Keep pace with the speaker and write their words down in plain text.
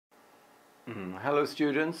Hello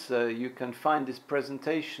students, you can find this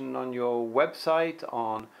presentation on your website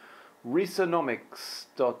on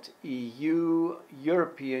reesonomics.eu,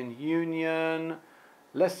 European Union,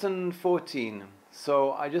 lesson 14.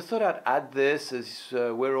 So I just thought I'd add this as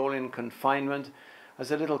we're all in confinement as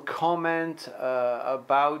a little comment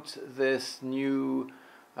about this new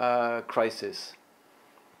crisis.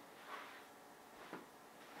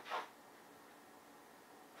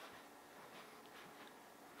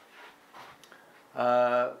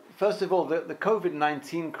 First of all, the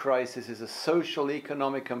COVID-19 crisis is a social,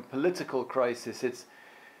 economic and political crisis. It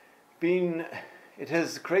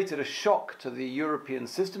has created a shock to the European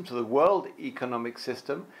system, to the world economic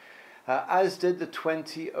system, as did the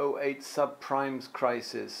 2008 subprimes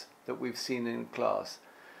crisis that we've seen in class.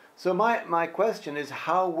 So my question is,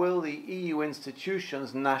 how will the EU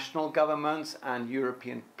institutions, national governments and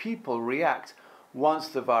European people react once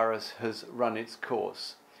the virus has run its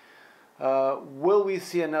course? Will we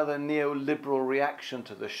see another neoliberal reaction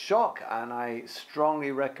to the shock? And I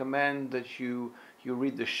strongly recommend that you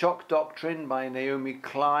read The Shock Doctrine by Naomi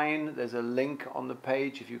Klein. There's a link on the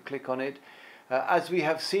page if you click on it. As we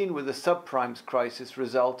have seen with the subprimes crisis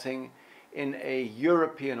resulting in a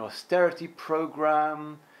European austerity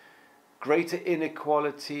program, greater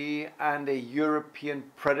inequality and a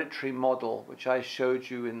European predatory model, which I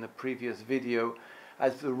showed you in the previous video,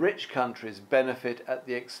 as the rich countries benefit at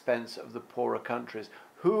the expense of the poorer countries.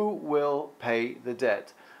 Who will pay the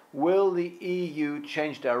debt? Will the EU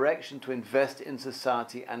change direction to invest in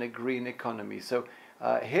society and a green economy? So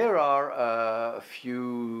here are a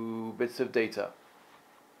few bits of data.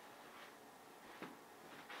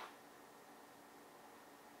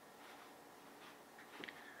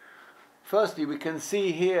 Firstly, we can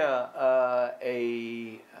see here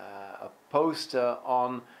a poster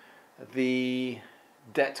on the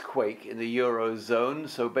debt quake in the Eurozone.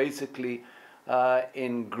 So basically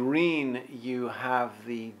in green you have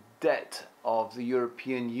the debt of the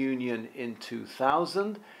European Union in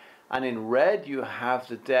 2000, and in red you have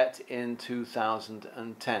the debt in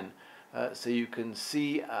 2010. So you can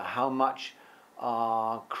see how much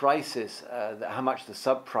how much the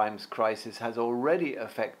subprimes crisis has already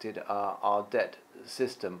affected our debt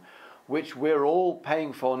system, which we're all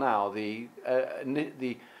paying for now. The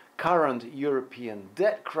current European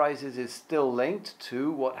debt crisis is still linked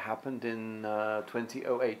to what happened in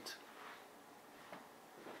 2008.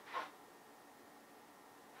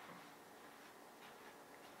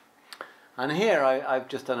 And here I've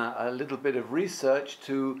just done a little bit of research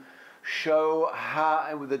to show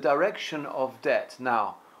how the direction of debt.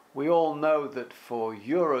 Now, we all know that for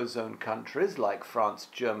Eurozone countries like France,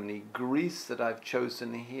 Germany, Greece, that I've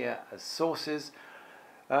chosen here as sources,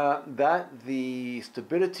 that the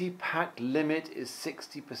Stability Pact limit is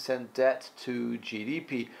 60% debt to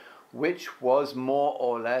GDP, which was more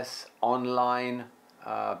or less online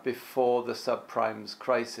before the subprimes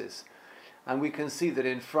crisis. And we can see that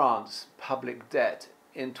in France, public debt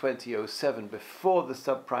in 2007, before the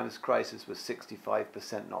subprimes crisis, was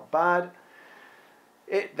 65%, not bad.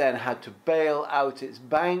 It then had to bail out its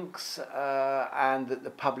banks, and that the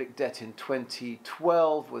public debt in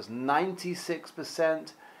 2012 was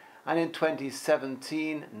 96%, and in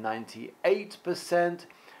 2017, 98%,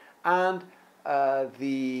 and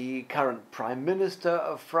the current Prime Minister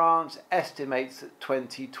of France estimates that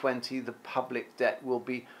 2020 the public debt will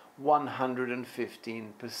be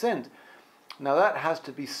 115%. Now that has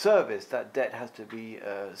to be serviced, that debt has to be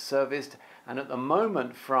serviced, and at the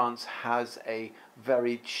moment France has a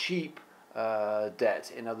very cheap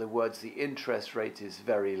debt. In other words, the interest rate is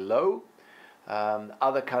very low.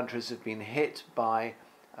 Other countries have been hit by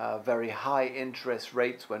very high interest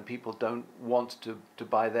rates when people don't want to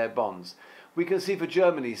buy their bonds. We can see for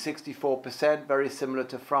Germany 64%, very similar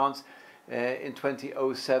to France in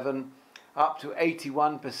 2007, up to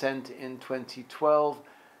 81% in 2012,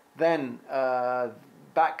 then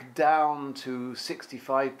back down to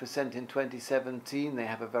 65% in 2017. They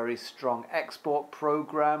have a very strong export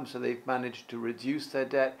program, so they've managed to reduce their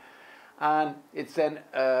debt, and it's then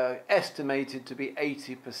estimated to be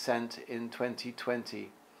 80% in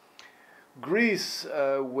 2020. Greece,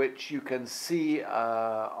 which you can see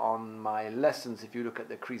on my lessons if you look at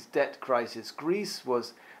the Greece debt crisis, Greece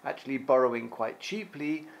was actually borrowing quite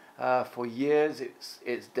cheaply. For years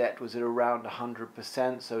its debt was at around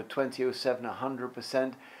 100%, so 2007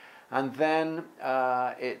 100%, and then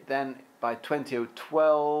by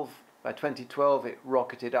 2012 it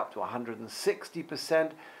rocketed up to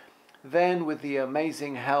 160%. Then with the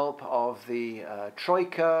amazing help of the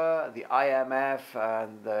Troika, the IMF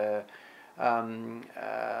and the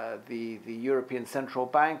The European Central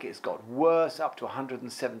Bank, it's got worse, up to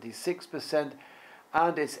 176%,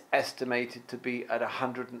 and it's estimated to be at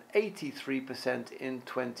 183% in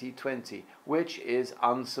 2020, which is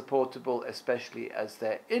unsupportable, especially as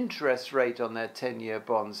their interest rate on their 10-year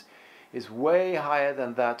bonds is way higher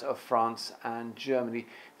than that of France and Germany.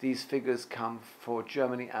 These figures come for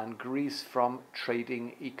Germany and Greece from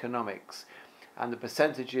trading economics, and the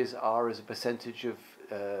percentages are as a percentage of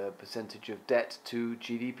debt to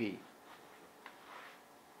GDP.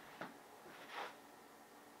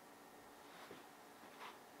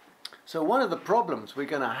 So one of the problems we're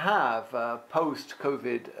going to have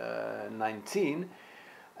post-COVID-19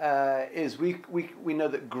 is we know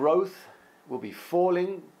that growth will be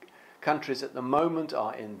falling. Countries at the moment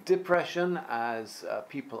are in depression as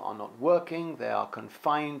people are not working, they are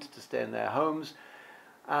confined to stay in their homes,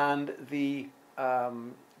 and the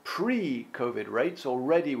pre-COVID rates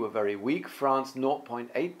already were very weak. France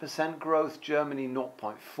 0.8% growth, Germany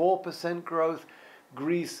 0.4% growth,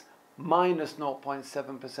 Greece minus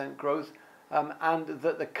 0.7% growth, and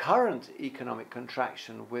that the current economic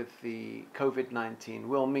contraction with the COVID-19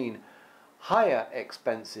 will mean higher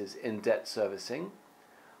expenses in debt servicing,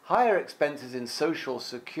 higher expenses in social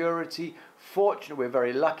security. Fortunately, we're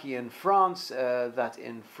very lucky in France that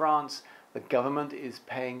in France the government is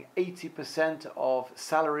paying 80% of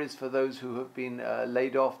salaries for those who have been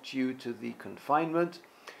laid off due to the confinement.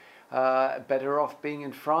 Better off being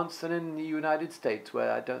in France than in the United States,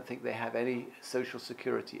 where I don't think they have any social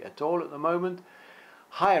security at all at the moment.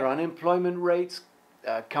 Higher unemployment rates.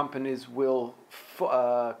 Companies will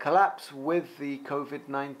collapse with the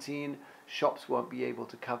COVID-19. Shops won't be able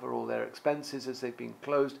to cover all their expenses as they've been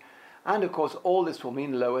closed. And of course, all this will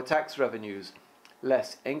mean lower tax revenues.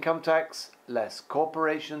 Less income tax, less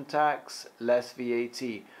corporation tax, less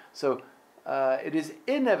VAT. So it is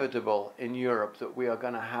inevitable in Europe that we are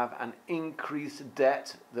going to have an increased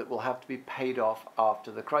debt that will have to be paid off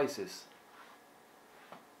after the crisis.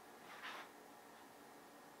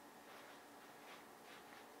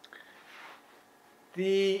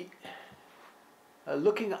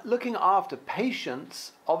 Looking after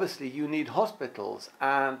patients, obviously you need hospitals,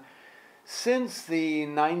 and since the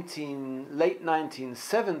late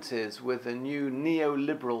 1970s, with the new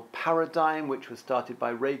neoliberal paradigm, which was started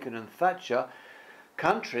by Reagan and Thatcher,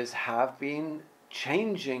 countries have been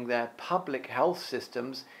changing their public health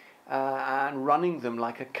systems and running them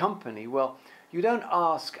like a company. Well, you don't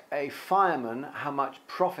ask a fireman how much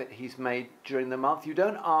profit he's made during the month. You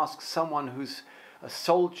don't ask someone who's a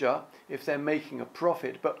soldier if they're making a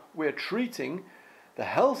profit, but we're treating the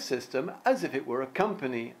health system as if it were a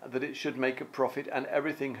company, that it should make a profit, and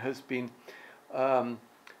everything has been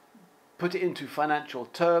put into financial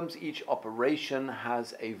terms. Each operation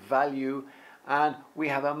has a value, and we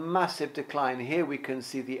have a massive decline. Here we can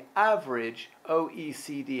see the average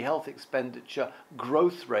OECD health expenditure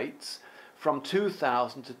growth rates from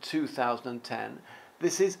 2000 to 2010.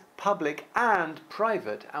 This is public and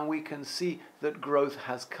private, and we can see that growth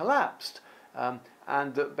has collapsed.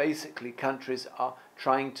 And that basically countries are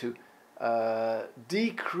trying to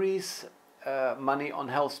decrease money on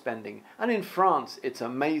health spending. And in France, it's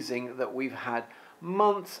amazing that we've had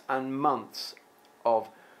months and months of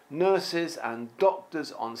nurses and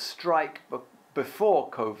doctors on strike before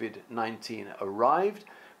COVID-19 arrived,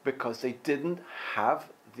 because they didn't have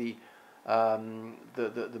the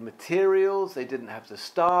materials, they didn't have the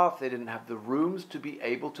staff, they didn't have the rooms to be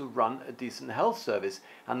able to run a decent health service.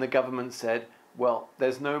 And the government said, well,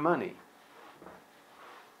 there's no money.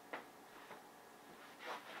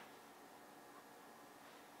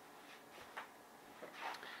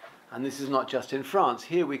 And this is not just in France.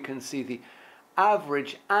 Here we can see the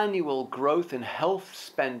average annual growth in health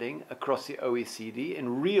spending across the OECD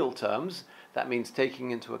in real terms. That means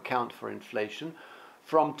taking into account for inflation,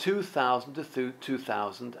 from 2000 to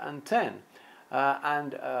 2010.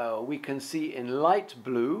 We can see in light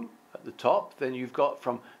blue at the top, then you've got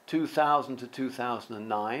from 2000 to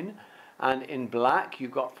 2009, and in black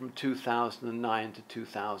you've got from 2009 to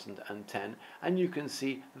 2010, and you can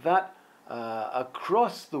see that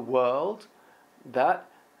across the world that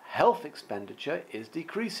health expenditure is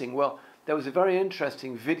decreasing. Well, there was a very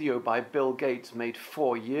interesting video by Bill Gates made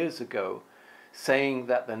 4 years ago saying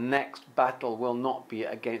that the next battle will not be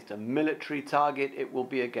against a military target, it will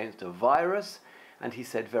be against a virus. And he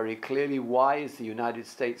said very clearly, why is the United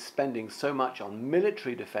States spending so much on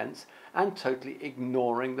military defense and totally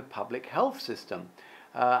ignoring the public health system?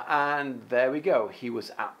 And there we go, he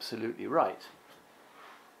was absolutely right.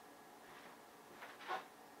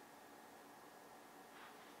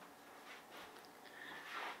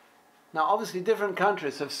 Now, obviously, different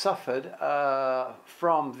countries have suffered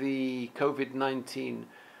from the COVID-19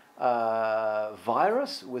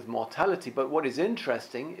 virus with mortality, but what is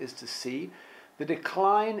interesting is to see the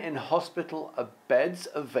decline in hospital beds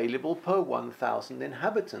available per 1,000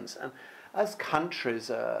 inhabitants. And as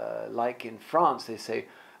countries like in France, they say,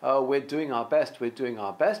 oh, we're doing our best, we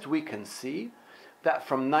can see that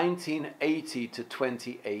from 1980 to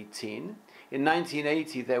 2018, in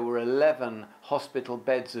 1980 there were 11 hospital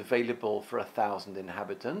beds available for 1,000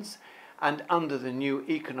 inhabitants, and under the new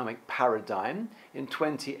economic paradigm in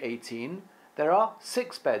 2018 there are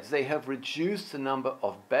 6 beds. They have reduced the number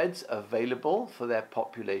of beds available for their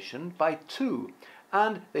population by 2,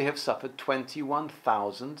 and they have suffered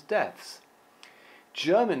 21,000 deaths.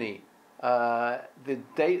 Germany, the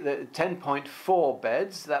 10.4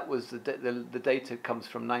 beds, that was the data comes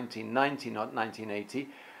from 1990, not 1980,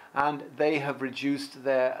 and they have reduced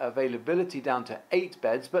their availability down to 8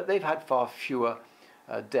 beds, but they've had far fewer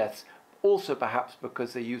deaths. Also perhaps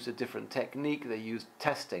because they use a different technique, they use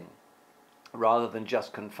testing rather than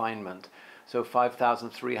just confinement. So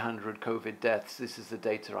 5,300 COVID deaths, this is the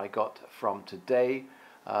data I got from today.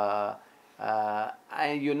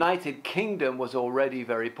 And United Kingdom was already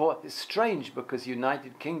very poor. It's strange because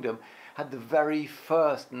United Kingdom had the very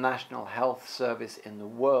first national health service in the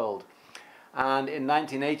world. And in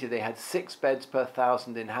 1980 they had 6 beds per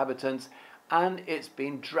 1,000 inhabitants, and it's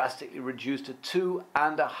been drastically reduced to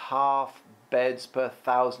 2.5 beds per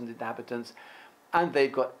 1,000 inhabitants, and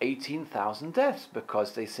they've got 18,000 deaths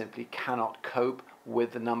because they simply cannot cope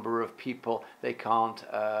with the number of people. They can't,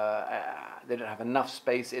 they don't have enough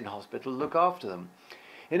space in hospital to look after them.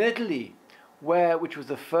 In Italy, which was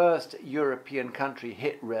the first European country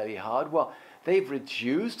hit really hard, well, they've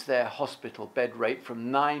reduced their hospital bed rate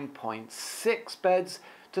from 9.6 beds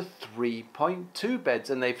to 3.2 beds,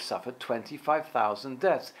 and they've suffered 25,000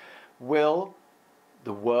 deaths. Will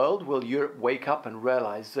Europe wake up and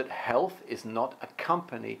realize that health is not a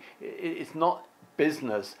company? It's not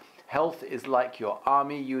business. Health is like your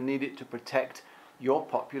army. You need it to protect your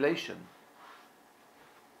population.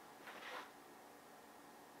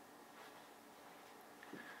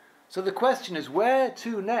 So the question is, where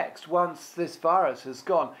to next once this virus has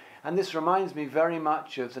gone? And this reminds me very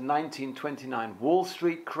much of the 1929 Wall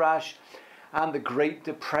Street crash and the Great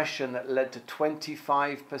Depression that led to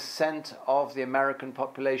 25% of the American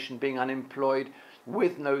population being unemployed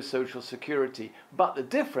with no social security. But the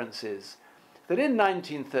difference is that in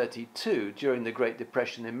 1932, during the Great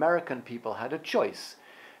Depression, the American people had a choice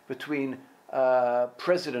between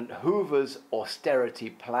President Hoover's austerity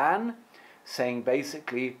plan, saying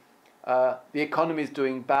basically, the economy is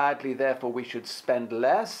doing badly, therefore we should spend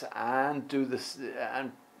less and do this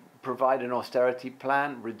and provide an austerity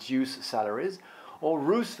plan, reduce salaries, or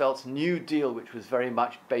Roosevelt's New Deal, which was very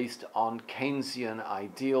much based on Keynesian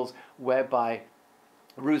ideals, whereby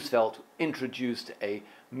Roosevelt introduced a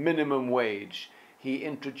minimum wage, he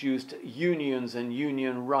introduced unions and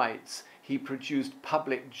union rights, he produced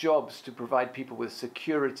public jobs to provide people with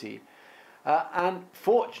security. And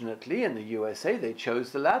fortunately, in the USA, they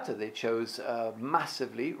chose the latter. They chose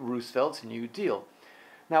massively Roosevelt's New Deal.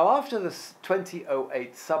 Now, after the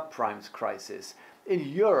 2008 subprimes crisis, in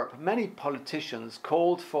Europe, many politicians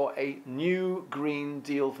called for a new Green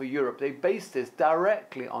Deal for Europe. They based this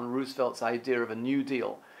directly on Roosevelt's idea of a New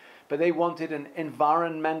Deal. But they wanted an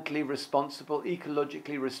environmentally responsible,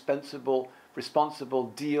 ecologically responsible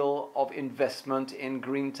deal of investment in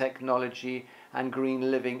green technology and green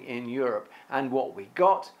living in Europe. And what we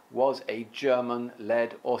got was a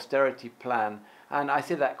German-led austerity plan. And I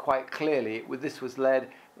say that quite clearly. This was led,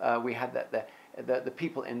 we had the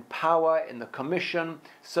people in power in the Commission,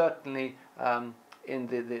 certainly in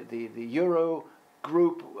the Euro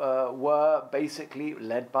group were basically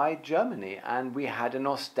led by Germany. And we had an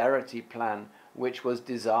austerity plan which was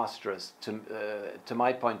disastrous to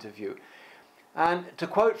my point of view. And to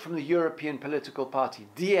quote from the European political party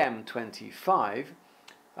DiEM25,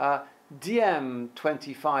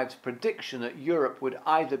 DiEM25's prediction that Europe would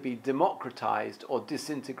either be democratized or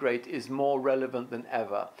disintegrate is more relevant than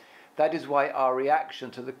ever. That is why our reaction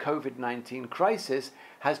to the COVID-19 crisis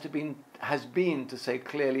has been to say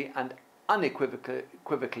clearly and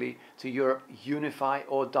unequivocally to Europe, unify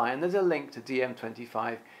or die. And there's a link to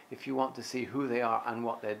DiEM25 if you want to see who they are and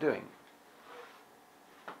what they're doing.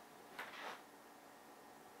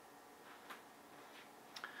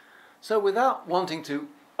 So without wanting to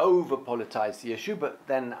over-politize the issue, but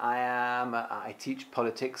then I teach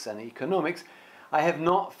politics and economics, I have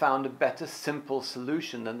not found a better simple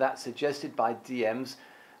solution than that suggested by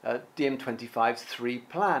DiEM25's 3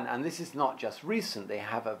 plan. And this is not just recent. They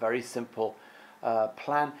have a very simple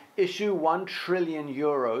plan, issue 1 trillion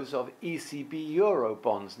euros of ECB euro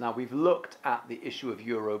bonds. Now, we've looked at the issue of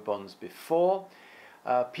euro bonds before.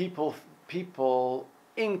 People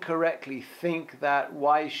incorrectly think that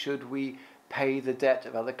why should we pay the debt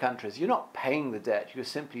of other countries? You're not paying the debt, you're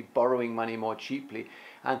simply borrowing money more cheaply,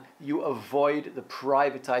 and you avoid the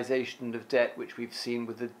privatization of debt, which we've seen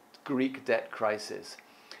with the Greek debt crisis.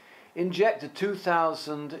 Inject a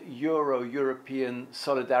 2,000 euro European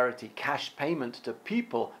solidarity cash payment to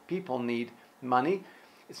people. People need money.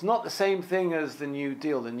 It's not the same thing as the New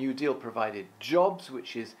Deal. The New Deal provided jobs,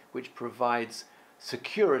 which provides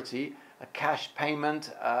security. A cash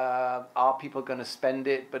payment, are people going to spend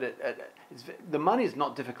it? But the money is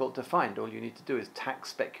not difficult to find. All you need to do is tax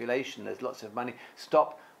speculation. There's lots of money.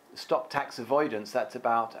 Stop tax avoidance. That's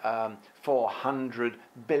about 400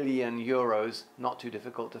 billion euros. Not too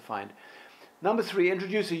difficult to find. Number 3,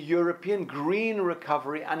 introduce a European green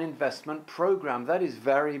recovery and investment program. That is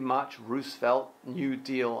very much Roosevelt New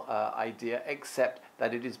Deal idea, except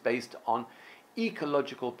that it is based on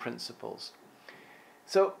ecological principles.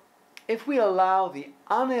 So if we allow the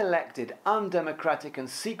unelected, undemocratic and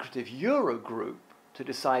secretive Eurogroup to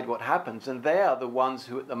decide what happens, and they are the ones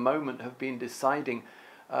who at the moment have been deciding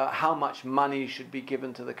how much money should be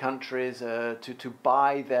given to the countries to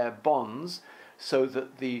buy their bonds so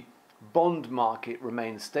that the bond market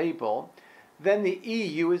remains stable, then the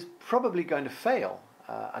EU is probably going to fail.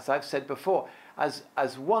 As I've said before, as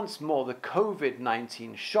once more the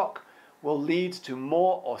COVID-19 shock will lead to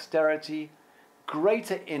more austerity,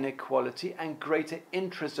 greater inequality and greater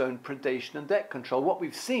intra-zone predation and debt control. What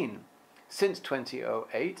we've seen since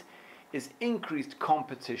 2008 is increased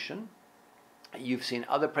competition. You've seen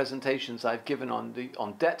other presentations I've given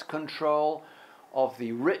on debt control of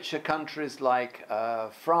the richer countries like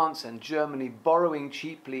France and Germany borrowing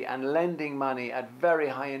cheaply and lending money at very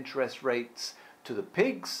high interest rates to the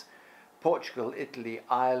pigs. Portugal, Italy,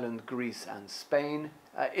 Ireland, Greece and Spain.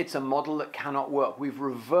 It's a model that cannot work. We've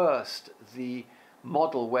reversed the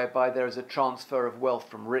model whereby there is a transfer of wealth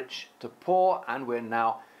from rich to poor, and we're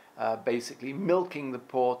now basically milking the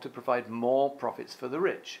poor to provide more profits for the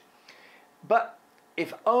rich. But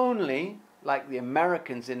if only, like the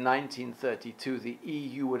Americans in 1932, the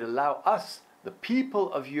EU would allow us, the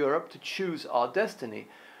people of Europe, to choose our destiny.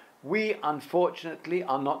 We, unfortunately,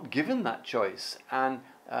 are not given that choice, and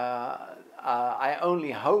I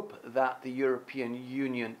only hope that the European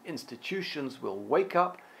Union institutions will wake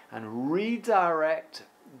up and redirect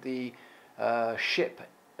the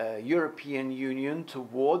European Union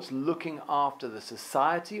towards looking after the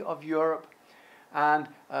society of Europe and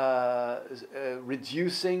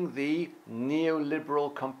reducing the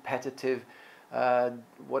neoliberal competitive,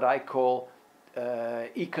 what I call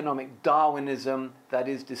economic Darwinism that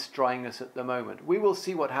is destroying us at the moment. We will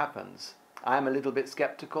see what happens. I'm a little bit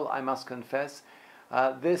skeptical, I must confess.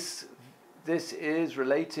 This is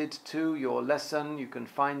related to your lesson. You can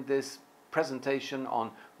find this presentation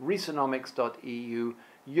on reesonomics.eu,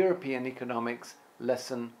 European Economics,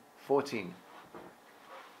 Lesson 14.